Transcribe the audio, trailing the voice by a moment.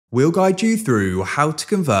We'll guide you through how to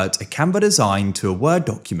convert a Canva design to a Word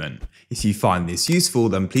document. If you find this useful,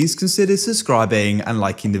 then please consider subscribing and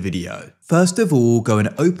liking the video. First of all, go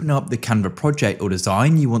and open up the Canva project or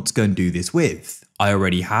design you want to go and do this with. I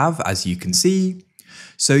already have, as you can see.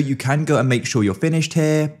 So you can go and make sure you're finished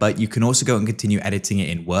here, but you can also go and continue editing it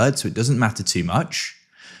in Word, so it doesn't matter too much.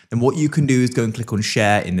 Then what you can do is go and click on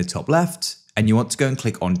share in the top left, and you want to go and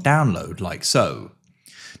click on download like so.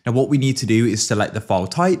 Now what we need to do is select the file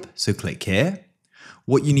type, so click here.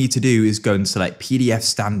 What you need to do is go and select PDF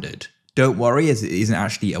standard. Don't worry, as it isn't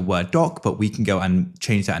actually a Word doc, but we can go and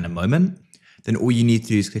change that in a moment. Then all you need to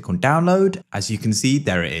do is click on download. As you can see,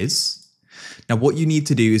 there it is. Now what you need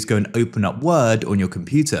to do is go and open up Word on your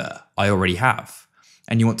computer. I already have.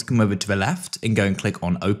 And you want to come over to the left and go and click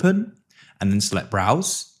on open, and then select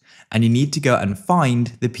browse. And you need to go and find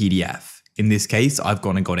the PDF. In this case, I've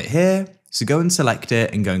gone and got it here. So go and select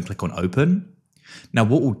it and go and click on open. Now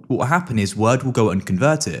what will happen is Word will go and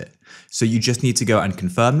convert it. So you just need to go and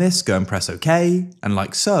confirm this, go and press OK. And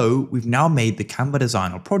like so, we've now made the Canva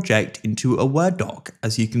design or project into a Word doc.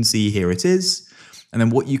 As you can see, here it is. And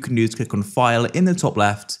then what you can do is click on file in the top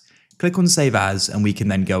left, click on save as, and we can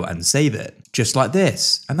then go and save it. Just like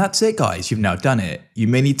this. And that's it guys, you've now done it. You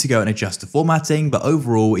may need to go and adjust the formatting, but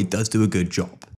overall it does do a good job.